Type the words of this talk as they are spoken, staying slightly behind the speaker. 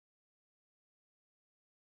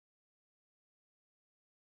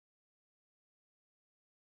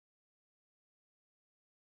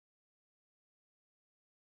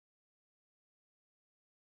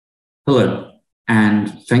Hello,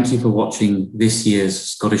 and thank you for watching this year's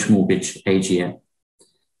Scottish Mortgage AGM.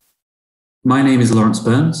 My name is Lawrence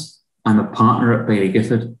Burns. I'm a partner at Baillie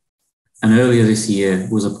Gifford, and earlier this year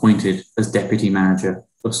was appointed as Deputy Manager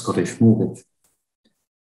of Scottish Mortgage.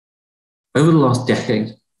 Over the last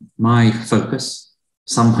decade, my focus,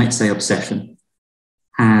 some might say obsession,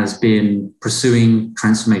 has been pursuing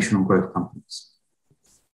transformational growth companies.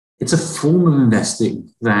 It's a form of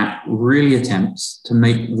investing that really attempts to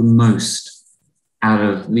make the most out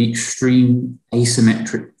of the extreme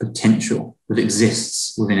asymmetric potential that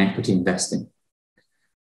exists within equity investing.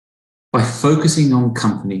 By focusing on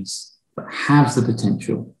companies that have the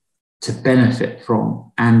potential to benefit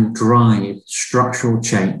from and drive structural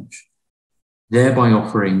change, thereby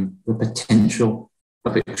offering the potential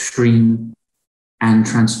of extreme and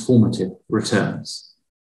transformative returns.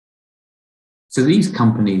 So these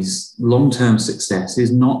companies' long-term success is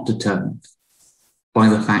not determined by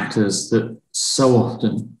the factors that so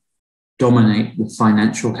often dominate the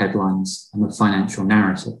financial headlines and the financial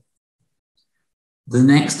narrative. The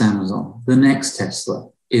next Amazon, the next Tesla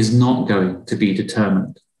is not going to be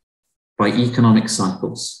determined by economic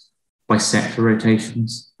cycles, by sector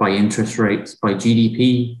rotations, by interest rates, by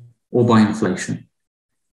GDP, or by inflation.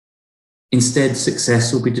 Instead,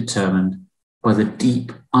 success will be determined by the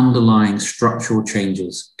deep underlying structural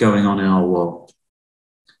changes going on in our world,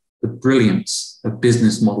 the brilliance of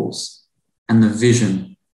business models, and the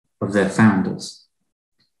vision of their founders.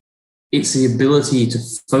 It's the ability to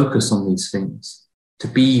focus on these things, to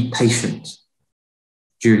be patient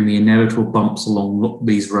during the inevitable bumps along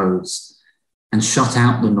these roads, and shut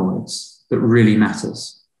out the noise that really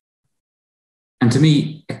matters. And to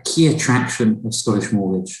me, a key attraction of Scottish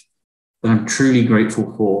Mortgage that I'm truly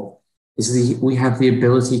grateful for is we have the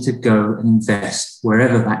ability to go and invest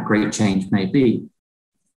wherever that great change may be.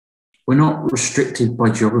 We're not restricted by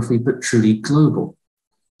geography, but truly global.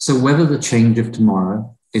 So whether the change of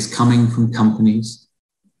tomorrow is coming from companies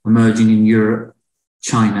emerging in Europe,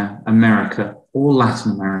 China, America, or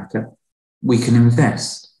Latin America, we can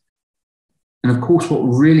invest. And of course, what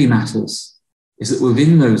really matters is that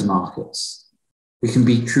within those markets, we can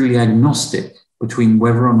be truly agnostic between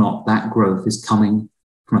whether or not that growth is coming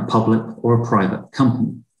from a public or a private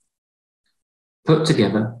company. Put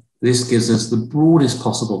together, this gives us the broadest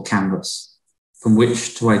possible canvas from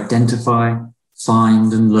which to identify,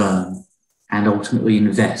 find and learn, and ultimately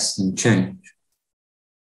invest in change.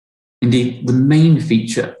 Indeed, the main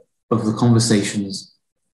feature of the conversations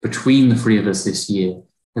between the three of us this year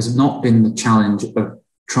has not been the challenge of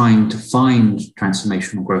trying to find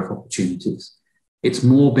transformational growth opportunities. It's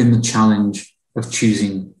more been the challenge of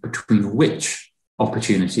choosing between which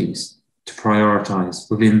opportunities to prioritize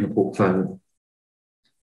within the portfolio.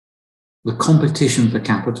 The competition for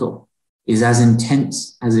capital is as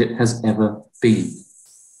intense as it has ever been.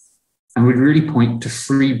 And we'd really point to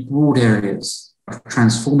three broad areas of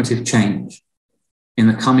transformative change in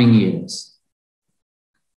the coming years.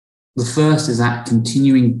 The first is that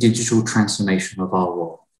continuing digital transformation of our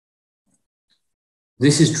world.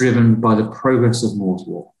 This is driven by the progress of Moore's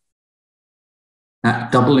Law.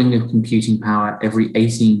 That doubling of computing power every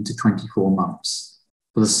 18 to 24 months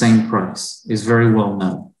for the same price is very well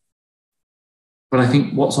known. But I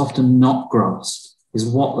think what's often not grasped is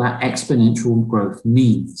what that exponential growth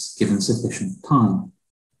means given sufficient time.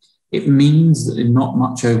 It means that in not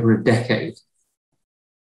much over a decade,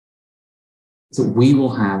 that we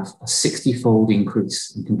will have a 60-fold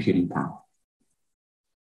increase in computing power.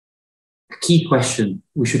 A key question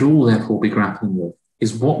we should all therefore be grappling with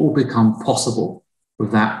is what will become possible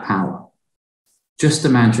with that power. Just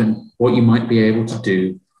imagine what you might be able to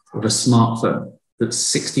do with a smartphone that's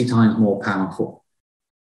 60 times more powerful.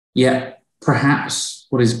 Yet, perhaps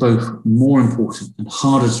what is both more important and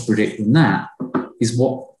harder to predict than that is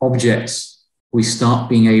what objects we start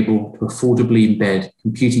being able to affordably embed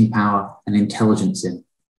computing power and intelligence in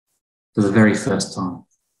for the very first time.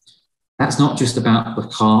 That's not just about the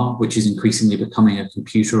car, which is increasingly becoming a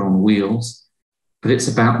computer on wheels, but it's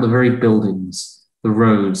about the very buildings, the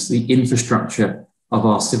roads, the infrastructure of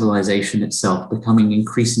our civilization itself becoming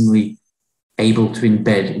increasingly able to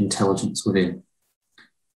embed intelligence within.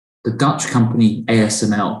 The Dutch company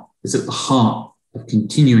ASML is at the heart of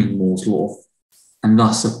continuing Moore's Law and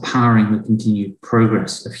thus of powering the continued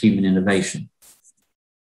progress of human innovation.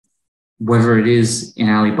 Whether it is in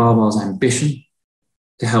Alibaba's ambition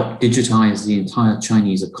to help digitize the entire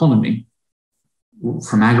Chinese economy,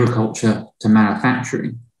 from agriculture to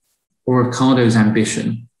manufacturing, or Ocado's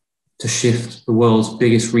ambition to shift the world's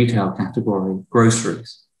biggest retail category,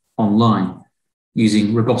 groceries, online,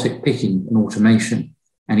 using robotic picking and automation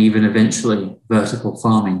and even eventually vertical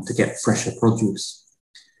farming to get fresher produce.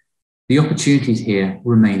 The opportunities here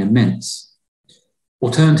remain immense.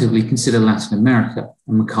 Alternatively, consider Latin America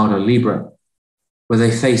and Mercado Libre, where they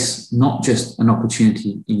face not just an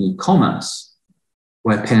opportunity in e-commerce,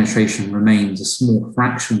 where penetration remains a small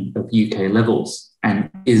fraction of UK levels and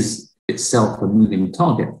is itself a moving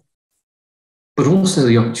target, but also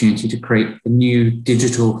the opportunity to create a new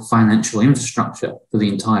digital financial infrastructure for the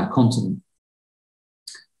entire continent,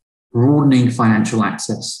 broadening financial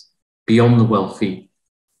access beyond the wealthy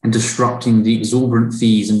and disrupting the exorbitant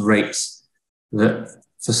fees and rates that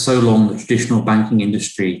for so long the traditional banking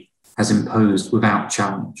industry has imposed without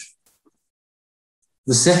challenge.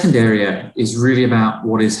 The second area is really about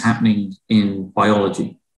what is happening in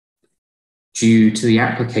biology due to the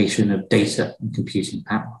application of data and computing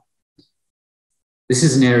power. This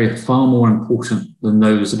is an area far more important than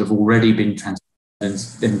those that have already been transformed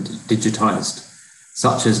and digitized,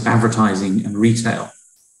 such as advertising and retail.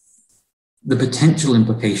 The potential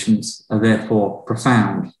implications are therefore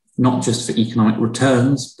profound, not just for economic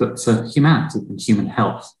returns, but for humanity and human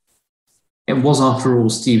health. It was, after all,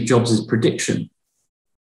 Steve Jobs' prediction,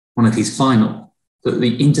 one of his final, that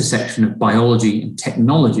the intersection of biology and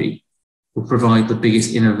technology will provide the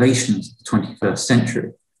biggest innovations of the 21st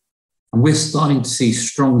century. And we're starting to see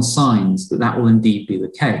strong signs that that will indeed be the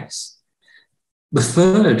case. The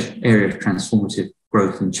third area of transformative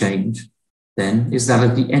growth and change, then, is that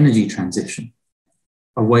of the energy transition,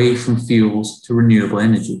 away from fuels to renewable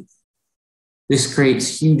energy. This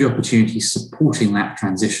creates huge opportunities supporting that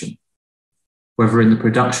transition, whether in the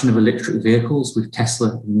production of electric vehicles with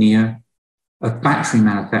Tesla and NIO, of battery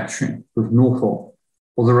manufacturing with Northvolt,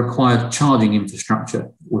 or the required charging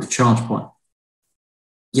infrastructure with ChargePoint.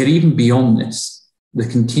 Yet even beyond this, the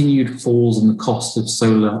continued falls in the cost of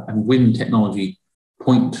solar and wind technology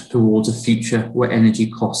point towards a future where energy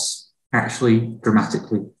costs actually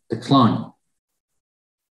dramatically decline.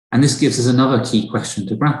 And this gives us another key question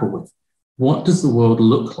to grapple with. What does the world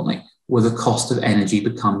look like where the cost of energy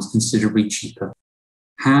becomes considerably cheaper?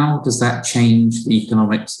 How does that change the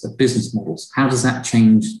economics of business models? How does that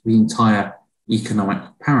change the entire economic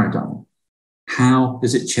paradigm? How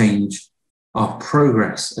does it change our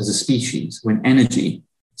progress as a species when energy,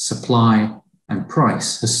 supply, and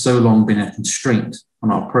price has so long been a constraint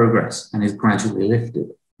on our progress and is gradually lifted?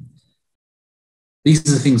 These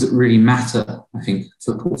are the things that really matter, I think,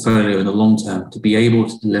 for the portfolio in the long term, to be able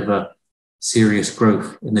to deliver serious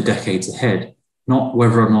growth in the decades ahead, not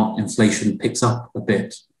whether or not inflation picks up a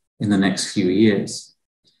bit in the next few years.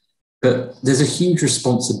 But there's a huge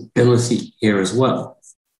responsibility here as well,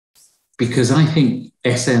 because I think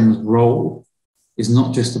SM's role is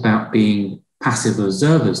not just about being passive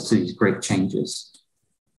observers to these great changes,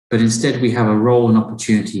 but instead we have a role and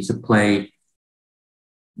opportunity to play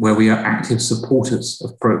where we are active supporters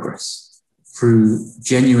of progress. Through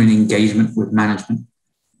genuine engagement with management,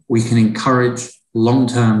 we can encourage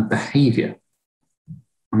long-term behavior,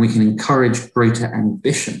 and we can encourage greater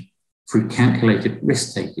ambition through calculated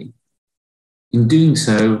risk-taking. In doing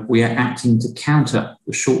so, we are acting to counter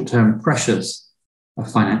the short-term pressures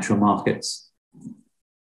of financial markets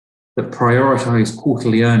that prioritize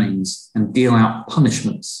quarterly earnings and deal out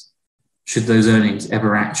punishments should those earnings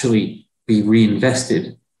ever actually be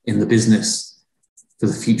reinvested in the business for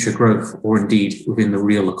the future growth or indeed within the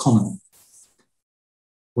real economy.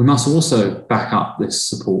 We must also back up this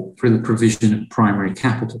support through the provision of primary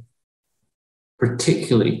capital,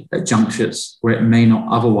 particularly at junctures where it may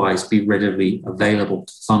not otherwise be readily available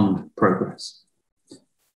to fund progress.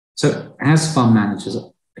 So as fund managers,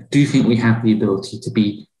 I do think we have the ability to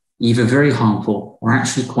be either very harmful or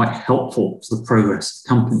actually quite helpful to the progress of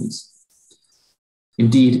companies.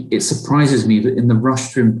 Indeed, it surprises me that in the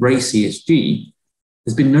rush to embrace ESG,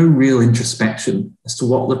 there's been no real introspection as to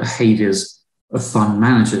what the behaviors of fund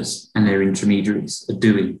managers and their intermediaries are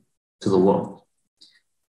doing to the world.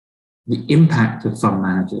 The impact of fund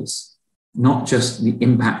managers, not just the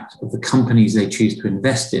impact of the companies they choose to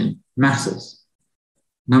invest in, matters.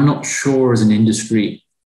 And I'm not sure as an industry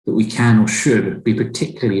that we can or should be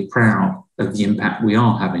particularly proud of the impact we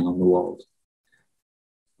are having on the world.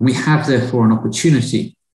 We have therefore an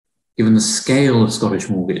opportunity, given the scale of Scottish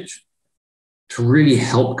Mortgage, to really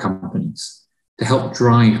help companies, to help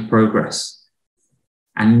drive progress,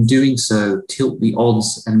 and in doing so, tilt the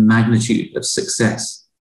odds and magnitude of success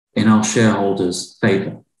in our shareholders'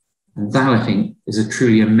 favour. And that, I think, is a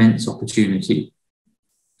truly immense opportunity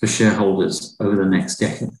for shareholders over the next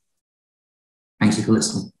decade. Thank you for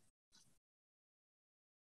listening.